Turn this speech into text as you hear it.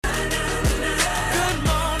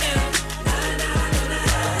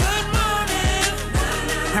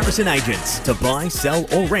Harrison Agents. To buy, sell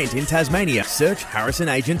or rent in Tasmania, search Harrison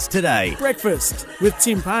Agents today. Breakfast with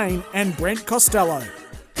Tim Payne and Brent Costello.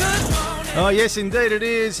 Oh, yes, indeed it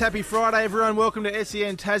is. Happy Friday, everyone. Welcome to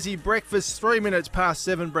SEN Tassie Breakfast. 3 minutes past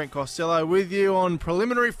 7. Brent Costello with you on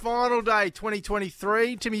preliminary final day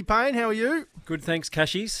 2023. Timmy Payne, how are you? Good, thanks,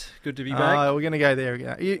 Cashies. Good to be back. We're going to go there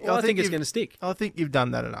again. I think it's going to stick. I think you've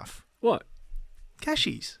done that enough. What?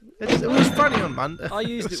 Cashies. It was funny on Monday. I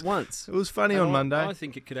used it once. It was funny on Monday. I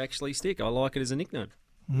think it could actually stick. I like it as a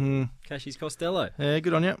nickname. Cashies Costello. Yeah,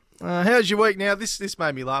 good on you. How's your week now? This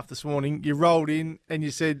made me laugh this morning. You rolled in and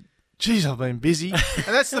you said, geez, I've been busy. And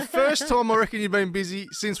that's the first time I reckon you've been busy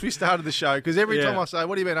since we started the show. Because every time I say,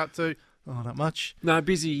 what have you been up to? Oh, not much. No,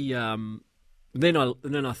 busy. Then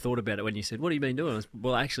I thought about it when you said, what have you been doing? I was,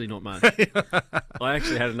 well, actually not much. I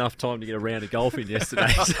actually had enough time to get a round of golf in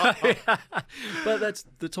yesterday. But that's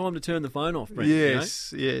the time to turn the phone off, Brent.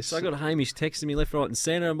 Yes, you know? yes. So I got Hamish texting me left, right and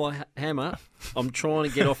centre. I'm like, Hammer, I'm trying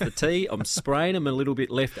to get off the tee. I'm spraying him a little bit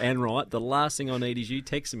left and right. The last thing I need is you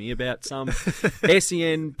texting me about some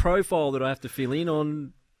SEN profile that I have to fill in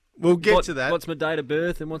on. We'll get to that. What's my date of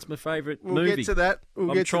birth and what's my favourite movie? We'll get to that.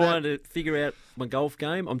 I'm trying to figure out my golf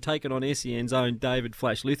game. I'm taking on SEN's own David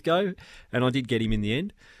Flash Lithgow, and I did get him in the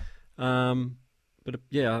end. But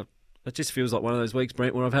yeah, it just feels like one of those weeks,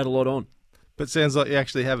 Brent, where I've had a lot on. But sounds like you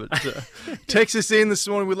actually have it. Text us in this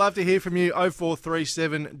morning. We'd love to hear from you.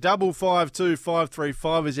 0437 552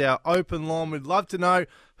 535 is our open line. We'd love to know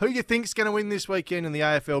who you think's going to win this weekend in the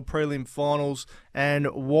AFL prelim finals and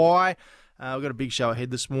why. We've got a big show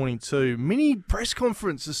ahead this morning too. Mini press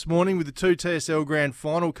conference this morning with the two TSL Grand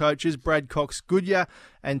Final coaches, Brad Cox-Goodyear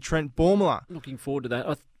and Trent Bormala. Looking forward to that.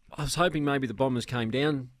 I was hoping maybe the Bombers came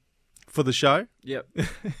down. For the show? Yep.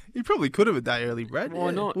 You probably could have a day early, Brad.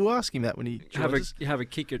 Why not? We'll ask him that when he joins us. You have a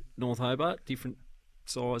kick at North Hobart, different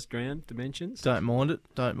sized ground dimensions. Don't mind it.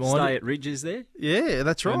 Stay at Ridges there. Yeah,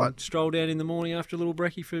 that's right. And stroll down in the morning after a little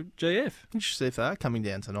brekkie for GF. You should see if they are coming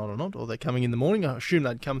down tonight or not, or they're coming in the morning. I assume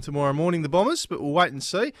they'd come tomorrow morning, the Bombers, but we'll wait and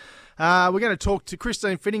see. We're going to talk to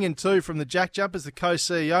Christine Finnegan too from the Jack Jumpers, the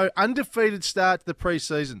co-CEO. Undefeated start to the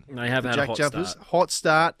pre-season. They have had a hot start. Hot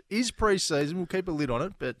start is pre-season. We'll keep a lid on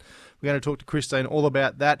it, but we're going to talk to Christine all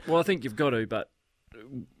about that. Well, I think you've got to, but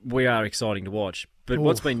we are exciting to watch. But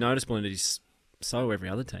what's been noticeable in it is so every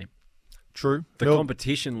other team. True. The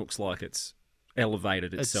competition looks like it's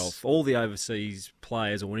elevated itself. All the overseas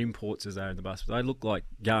players or imports as they are in the bus, they look like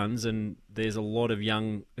guns, and there's a lot of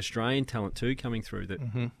young Australian talent too coming through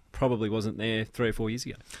that probably wasn't there 3 or 4 years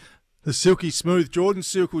ago. The silky smooth Jordan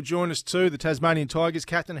Silk will join us too, the Tasmanian Tigers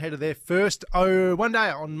captain, ahead of their first one day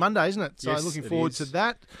on Monday, isn't it? So yes, looking forward to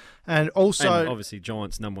that. And also... And obviously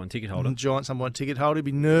Giants' number one ticket holder. Giants' number one ticket holder. He'll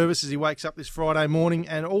be nervous as he wakes up this Friday morning.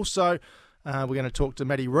 And also... we're going to talk to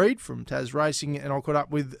Matty Reid from Tas Racing, and I caught up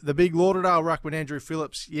with the big Lauderdale ruckman Andrew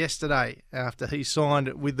Phillips yesterday after he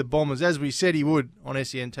signed with the Bombers, as we said he would on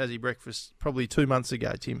SEN Tassie Breakfast probably 2 months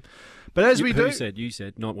ago, Tim. But as we do... You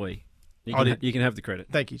said, not we. You can have the credit.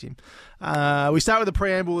 Thank you, Tim. We start with the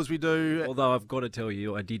preamble as we do. Although I've got to tell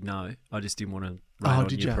you, I did know. I just didn't want to rain on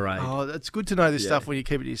your parade. Oh, it's good to know this stuff when you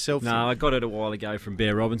keep it to yourself. No, I got it a while ago from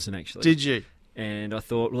Bear Robinson, actually. Did you? And I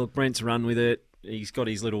thought, well, Brent's run with it. He's got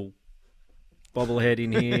his little... bobblehead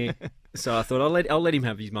in here. So I thought I'll let him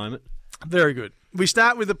have his moment. Very good. We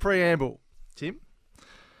start with the preamble. Tim?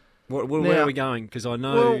 Where are we going? Because I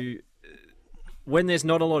know when there's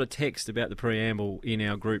not a lot of text about the preamble in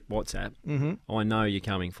our group WhatsApp, I know you're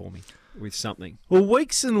coming for me with something. Well,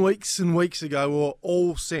 weeks and weeks and weeks ago, we were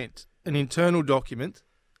all sent an internal document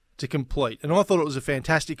to complete. And I thought it was a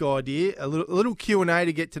fantastic idea, a little Q&A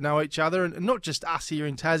to get to know each other. And not just us here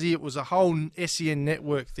in Tassie, it was a whole SEN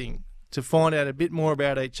network thing, to find out a bit more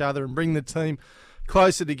about each other and bring the team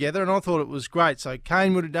closer together. And I thought it was great. So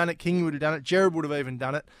Kane would have done it, King would have done it, Jared would have even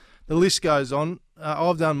done it. The list goes on.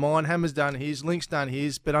 I've done mine, Hammer's done his, Link's done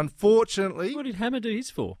his. But unfortunately... What did Hammer do his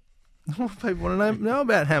for? People want to know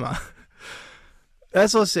about Hammer.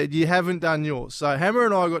 As I said, you haven't done yours. So Hammer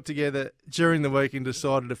and I got together during the week and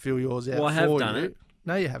decided to fill yours out for you. Well, I have done it.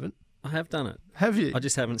 No, you haven't. I have done it. Have you? I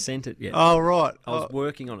just haven't sent it yet. Oh, right. I was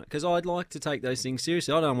working on it because I'd like to take those things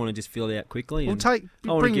seriously. I don't want to just fill it out quickly. Well, I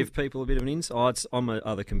want to give people a bit of an insight. Oh, it's on my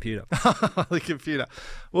other computer. The computer.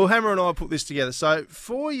 Well, Hammer and I put this together. So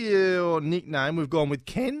for your nickname, we've gone with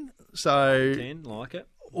Ken. So Ken, like it.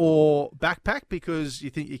 Or Backpack, because you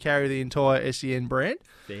think you carry the entire SEN brand.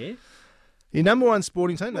 Fair. Your number one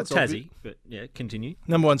sporting team, that's Tassie, obvious. but yeah, continue.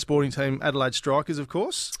 Number one sporting team, Adelaide Strikers, of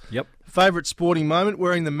course. Yep. Favourite sporting moment,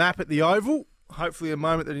 wearing the map at the Oval. Hopefully a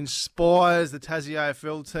moment that inspires the Tassie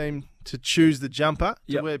AFL team to choose the jumper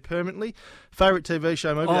to wear permanently. Favourite TV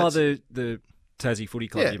show movie? Oh, the Tassie Footy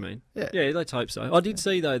Club, Yeah, you mean? yeah. Yeah, let's hope so. I did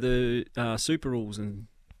see, though, the Super Rules and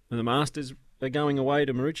the Masters are going away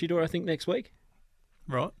to Maroochydore, I think, next week.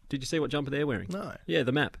 Right. Did you see what jumper they're wearing? No. Yeah,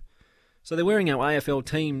 the map. So they're wearing our AFL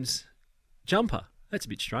team's jumper. That's a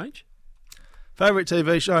bit strange. Favourite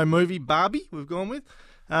TV show and movie, Barbie, we've gone with.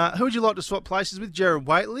 Who would you like to swap places with? Jared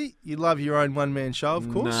Waitley. You love your own one-man show, of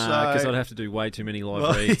course. Nah, because I'd have to do way too many live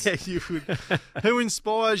Well, reads. yeah, you would. Who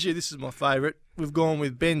inspires you? This is my favourite. We've gone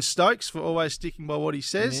with Ben Stokes for always sticking by what he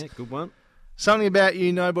says. Yeah, good one. Something about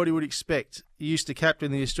you nobody would expect. You used to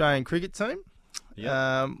captain the Australian cricket team.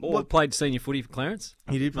 Yeah. Or played senior footy for Clarence.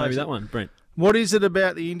 You did play Maybe that one, Brent. What is it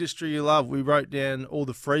about the industry you love? We wrote down all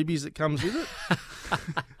the freebies that comes with it.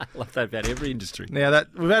 I love that about every industry. Now that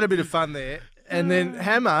we've had a bit of fun there, and then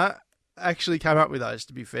Hammer actually came up with those.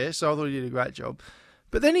 To be fair, so I thought he did a great job.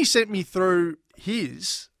 But then he sent me through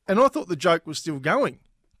his, and I thought the joke was still going.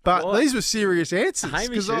 But What? these were serious answers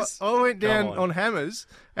because Hamish's? I went down Come on. on Hammers,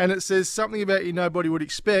 and it says something about you nobody would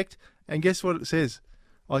expect. And guess what it says?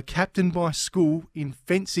 I captained my school in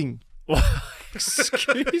fencing.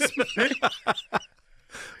 Excuse me.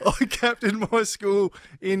 I captained my school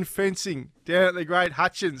in fencing down at the Great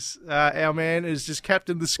Hutchins. Our man has just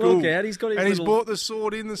captained the school. Look out, he's got his and he's little- bought the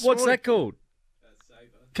sword in this What's morning. that called?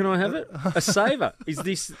 Can I have it? A saver. Is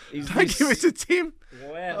this? Don't give it to Tim.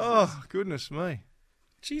 Wow. Oh, goodness me.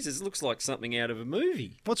 Jesus, it looks like something out of a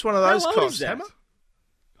movie. What's one of those How old costs, is that? Hammer?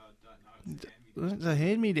 It's a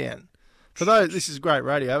hand-me-down. For those, this is great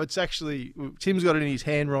radio. It's actually, Tim's got it in his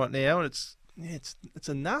hand right now, and it's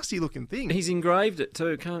a nasty-looking thing. He's engraved it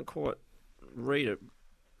too. Can't quite read it.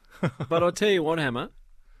 But I'll tell you what, Hammer.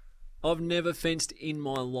 I've never fenced in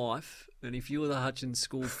my life, and if you were the Hutchins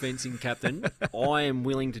School fencing captain, I am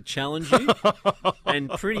willing to challenge you and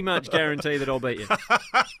pretty much guarantee that I'll beat you.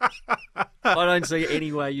 I don't see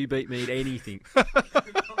any way you beat me at anything.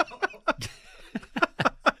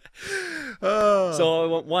 So I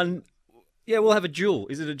want one. Yeah, we'll have a duel.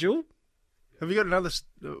 Is it a duel? Have you got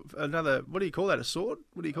another? What do you call that? A sword?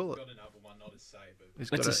 What do you call it? Got another one, not a saber.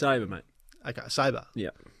 It's a saber, mate. Okay, a saber. Yeah.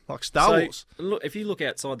 Like Star Wars. Look, if you look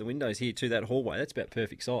outside the windows here to that hallway, that's about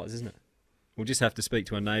perfect size, isn't it? We'll just have to speak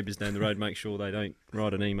to our neighbours down the road, make sure they don't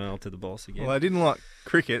write an email to the boss again. Well, they didn't like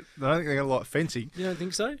cricket. I don't think they're going to like fencing. You don't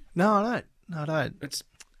think so? No, I don't. No, I don't.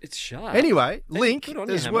 It's sharp. Anyway, Link good on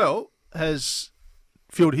you, as Hammer. well has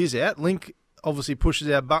filled his out. Link obviously pushes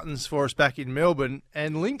our buttons for us back in Melbourne,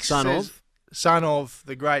 and Link Son of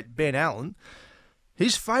the great Ben Allen.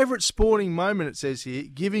 His favourite sporting moment, it says here,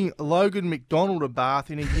 giving Logan McDonald a bath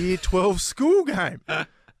in a Year 12 school game. That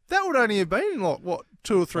would only have been, like, what,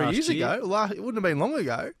 2 or 3 Last years year. ago. It wouldn't have been long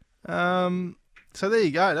ago. So there you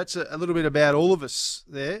go. That's a little bit about all of us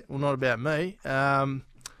there. Well, not about me.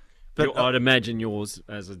 But I'd imagine yours,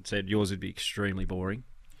 as I said, yours would be extremely boring.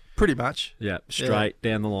 pretty much. Yeah, straight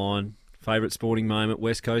down the line. Favourite sporting moment,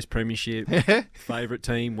 West Coast Premiership. Favourite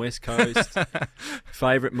team, West Coast.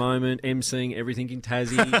 Favourite moment, emceeing everything in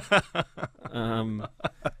Tassie.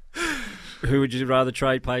 Who would you rather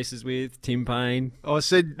trade places with? Tim Payne. I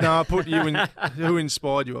said, no, I put you in. Who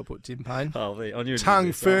inspired you? I put Tim Payne. Oh, I knew it Tongue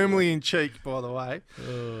was firmly in cheek, by the way.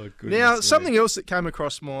 Oh, goodness. Now, me. something else that came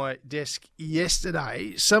across my desk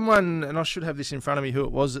yesterday, someone, and I should have this in front of me who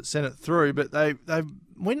it was that sent it through, but they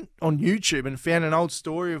went on YouTube and found an old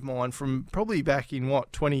story of mine from probably back in,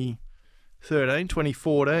 2013,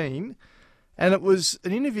 2014, and it was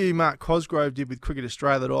an interview Mark Cosgrove did with Cricket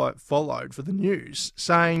Australia that I followed for the news,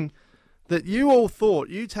 saying that you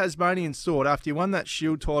Tasmanians thought, after you won that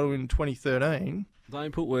Shield title in 2013,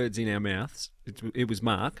 Don't put words in our mouths. It was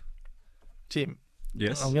Mark. Tim,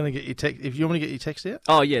 Yes. I'm going to get your text. If you want me to get your text out,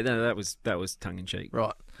 Oh yeah, no, that was tongue in cheek.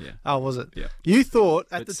 right? Yeah. Oh, was it? Yeah. You thought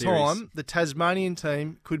at But the serious. time the Tasmanian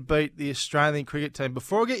team could beat the Australian cricket team.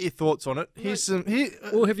 Before I get your thoughts on it, here's some.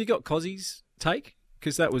 Well, have you got Cozzie's take?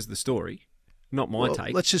 Because that was the story, not my Well,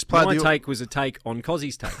 take. let's just play my the- take was a take on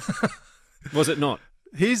Cozzie's take. Was it not?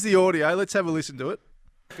 Here's the audio. Let's have a listen to it.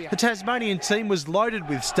 The Tasmanian team was loaded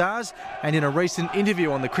with stars, and in a recent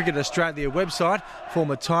interview on the Cricket Australia website,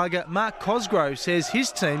 former Tiger Mark Cosgrove says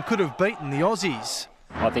his team could have beaten the Aussies.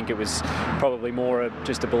 I think it was probably more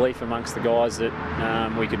just a belief amongst the guys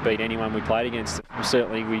that we could beat anyone we played against.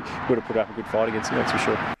 Certainly we would have put up a good fight against them, that's for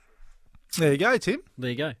sure. There you go, Tim. There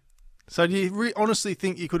you go. So do you honestly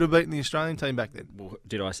think you could have beaten the Australian team back then? Well,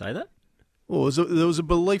 did I say that? Or there was a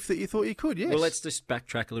belief that you thought you could, yes. Well, let's just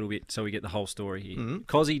backtrack a little bit so we get the whole story here. Mm-hmm.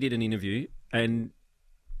 Cozzy did an interview, and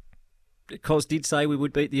Coz did say we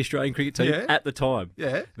would beat the Australian cricket team Yeah. at the time.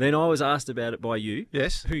 Yeah. Then I was asked about it by you.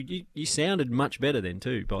 Yes. Who you sounded much better then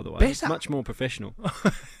too, by the way. Better? Much more professional.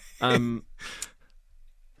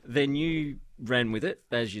 Then you ran with it,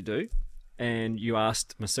 as you do, and you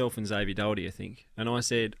asked myself and Xavier Doherty, I think, and I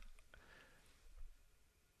said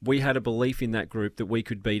we had a belief in that group that we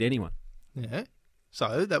could beat anyone. Yeah.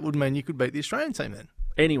 So that would mean you could beat the Australian team then.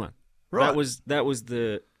 Anyone. Right. That was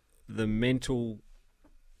the mental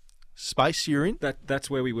space you're in. That's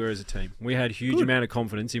where we were as a team. We had a huge amount of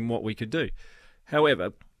confidence in what we could do.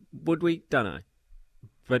 However, would we? Don't know.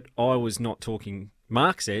 But I was not talking.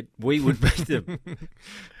 Mark said we would beat them.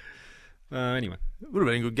 Anyway, it would have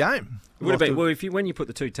been a good game. It would have been. Well, when you put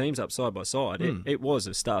the two teams up side by side, it was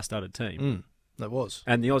a star-studded team. That was.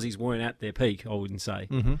 And the Aussies weren't at their peak, I wouldn't say.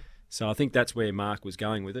 Mm-hmm. So I think that's where Mark was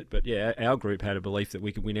going with it. But yeah, our group had a belief that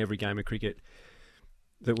we could win every game of cricket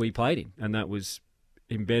that we played in, and that was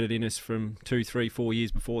embedded in us from 2, 3, 4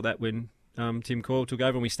 years before that when Tim Coyle took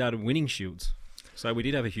over and we started winning Shields. So we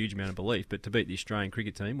did have a huge amount of belief, but to beat the Australian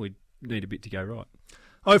cricket team, we'd need a bit to go right.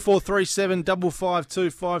 0437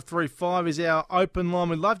 552 535 is our open line.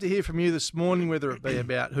 We'd love to hear from you this morning, whether it be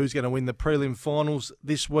about who's going to win the prelim finals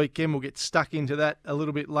this weekend. We'll get stuck into that a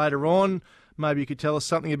little bit later on. Maybe you could tell us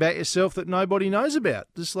something about yourself that nobody knows about,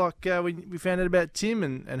 just like we found out about Tim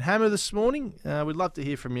and Hammer this morning. We'd love to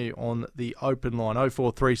hear from you on the open line,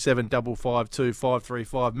 0437 552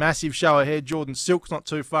 535. Massive show ahead. Jordan Silk's not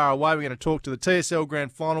too far away. We're going to talk to the TSL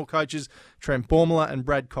Grand Final coaches, Trent Bormala and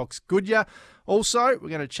Brad Cox-Goodyear. Also, we're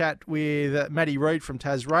going to chat with Matty Reid from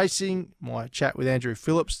Tas Racing, my chat with Andrew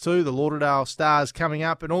Phillips too, the Lauderdale Stars coming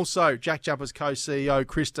up, and also Jack Jumpers co-CEO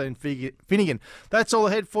Christine Finnegan. That's all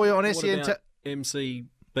ahead for you on SEN.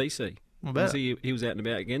 MCBC. He was out and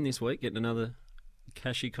about again this week, getting another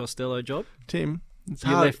Cashy Costello job. Tim,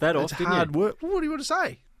 you left that off, didn't you? Hard work. What do you want to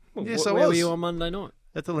say? Well, yes, I was. Where were you on Monday night?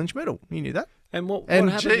 At the Lynch Medal. You knew that. And what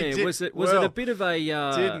happened there? Was it a bit of a...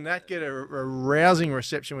 didn't that get a rousing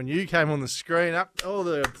reception when you came on the screen? Up all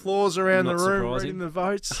the applause around the room, reading the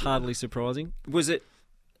votes. Hardly surprising. Was it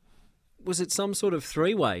some sort of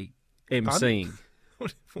three-way emceeing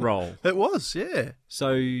role? It was, yeah.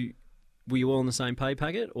 So were you all on the same pay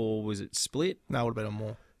packet, or was it split? No, it would have been on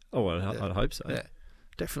more. Oh, I'd hope so. Yeah,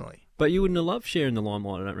 definitely. But you wouldn't have loved sharing the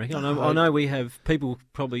limelight, I don't reckon. I know we have people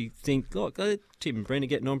probably think, look, Tim and Brent are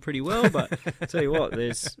getting on pretty well, but I tell you what,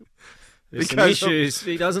 there's some issues.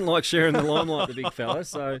 He doesn't like sharing the limelight, the big fella.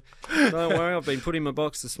 So don't worry, I've been put in my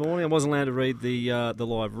box this morning. I wasn't allowed to read the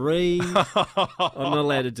live read. I'm not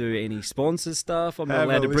allowed to do any sponsor stuff. I'm not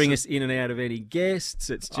allowed to bring us in and out of any guests.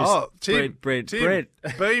 It's just Tim, Brent.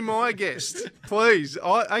 Be my guest, please.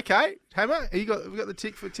 Okay, Hammer, we've got the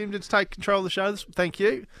tick for Tim to take control of the show. Thank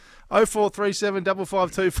you. 0437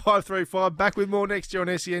 552 535. Back with more next year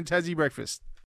on SEN Tassie Breakfast.